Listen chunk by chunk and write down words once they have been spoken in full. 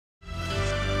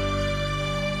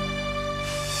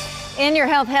In your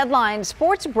health headlines,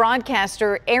 sports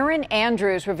broadcaster Erin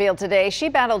Andrews revealed today she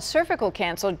battled cervical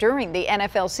cancer during the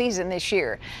NFL season this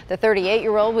year. The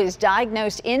 38-year-old was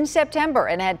diagnosed in September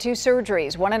and had 2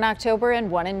 surgeries, one in October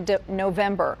and one in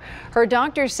November. Her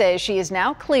doctor says she is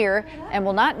now clear and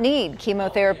will not need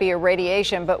chemotherapy or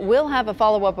radiation, but will have a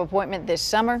follow-up appointment this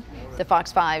summer. The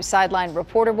Fox 5 sideline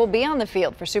reporter will be on the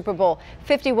field for Super Bowl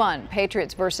 51,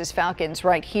 Patriots versus Falcons,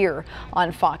 right here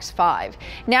on Fox 5.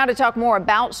 Now to talk more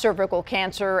about cervical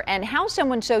cancer and how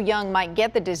someone so young might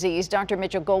get the disease, Dr.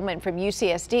 Mitchell Goldman from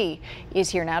UCSD is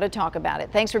here now to talk about it.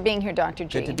 Thanks for being here, Dr.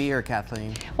 G. Good to be here,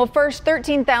 Kathleen. Well, first,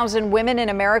 13,000 women in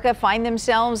America find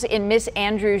themselves in Miss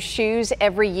Andrews' shoes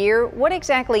every year. What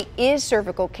exactly is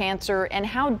cervical cancer and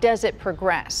how does it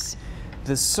progress?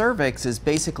 The cervix is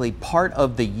basically part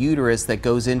of the uterus that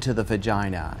goes into the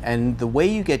vagina, and the way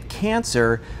you get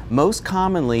cancer most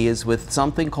commonly is with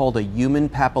something called a human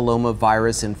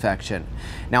papillomavirus infection.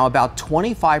 Now, about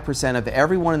 25% of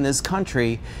everyone in this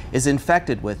country is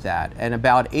infected with that, and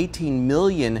about 18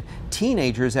 million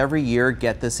teenagers every year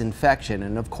get this infection,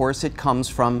 and of course it comes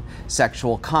from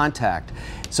sexual contact.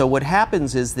 So what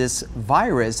happens is this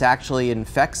virus actually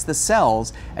infects the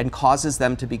cells and causes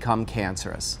them to become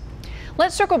cancerous.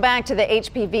 Let's circle back to the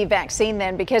HPV vaccine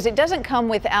then, because it doesn't come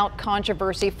without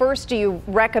controversy. First, do you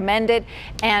recommend it?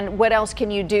 And what else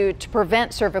can you do to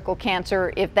prevent cervical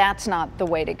cancer if that's not the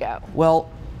way to go? Well,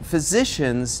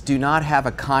 physicians do not have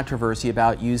a controversy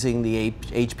about using the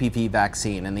HPV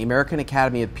vaccine, and the American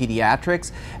Academy of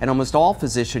Pediatrics and almost all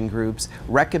physician groups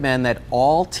recommend that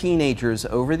all teenagers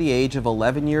over the age of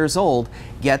 11 years old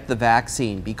get the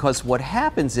vaccine, because what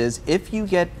happens is if you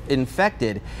get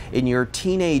infected in your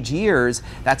teenage years,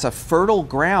 that's a fertile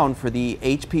ground for the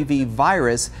HPV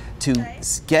virus to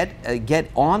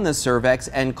get on the cervix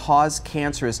and cause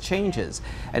cancerous changes.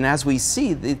 And as we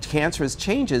see, the cancerous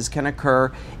changes can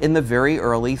occur in the very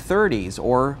early 30s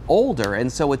or older.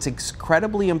 And so it's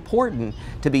incredibly important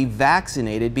to be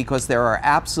vaccinated because there are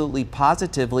absolutely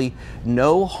positively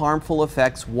no harmful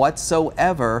effects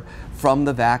whatsoever from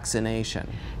the vaccination.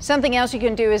 Something else you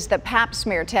can do is the Pap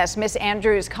smear test. Miss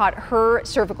Andrews caught her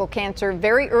cervical cancer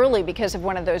very early because of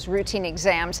one of those routine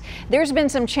exams. There's been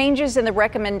some changes in the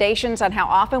recommendations on how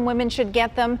often women should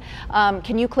get them.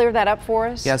 Can you clear that up for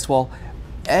us? Yes, well,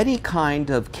 any kind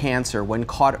of cancer, when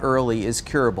caught early, is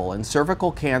curable, and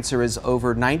cervical cancer is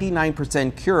over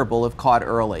 99% curable if caught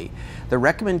early. The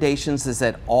recommendations is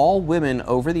that all women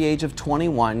over the age of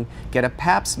 21 get a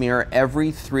Pap smear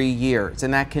every 3 years,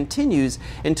 and that continues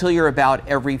until you're about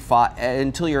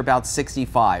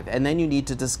 65, and then you need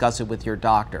to discuss it with your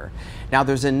doctor. Now,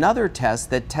 there's another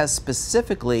test that tests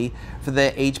specifically for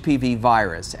the HPV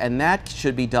virus, and that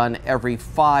should be done every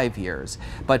 5 years.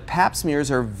 But Pap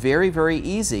smears are very, very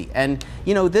easy, and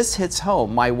you know, this hits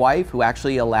home. My wife, who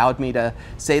actually allowed me to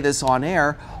say this on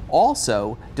air,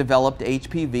 also developed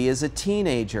HPV as a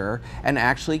teenager and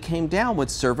actually came down with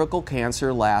cervical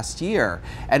cancer last year,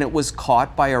 and it was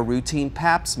caught by a routine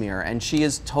Pap smear, and she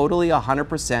is totally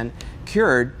 100%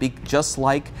 cured, just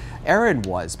like Erin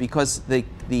was, because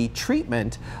the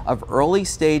treatment of early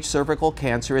stage cervical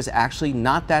cancer is actually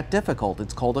not that difficult.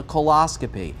 It's called a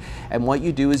coloscopy, and what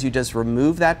you do is you just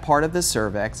remove that part of the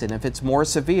cervix, and if it's more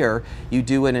severe, you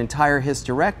do an entire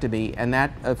hysterectomy, and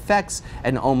that affects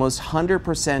an almost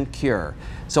 100% cure.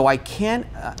 So I can't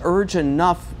urge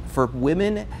enough for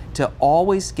women to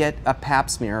always get a Pap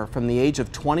smear from the age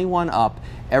of 21 up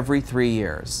every 3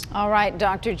 years. All right,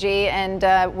 Dr. G, and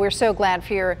we're so glad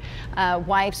for your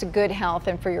wife's good health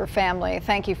and for your family.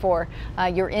 Thank you for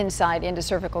your insight into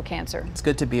cervical cancer. It's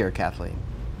good to be here, Kathleen.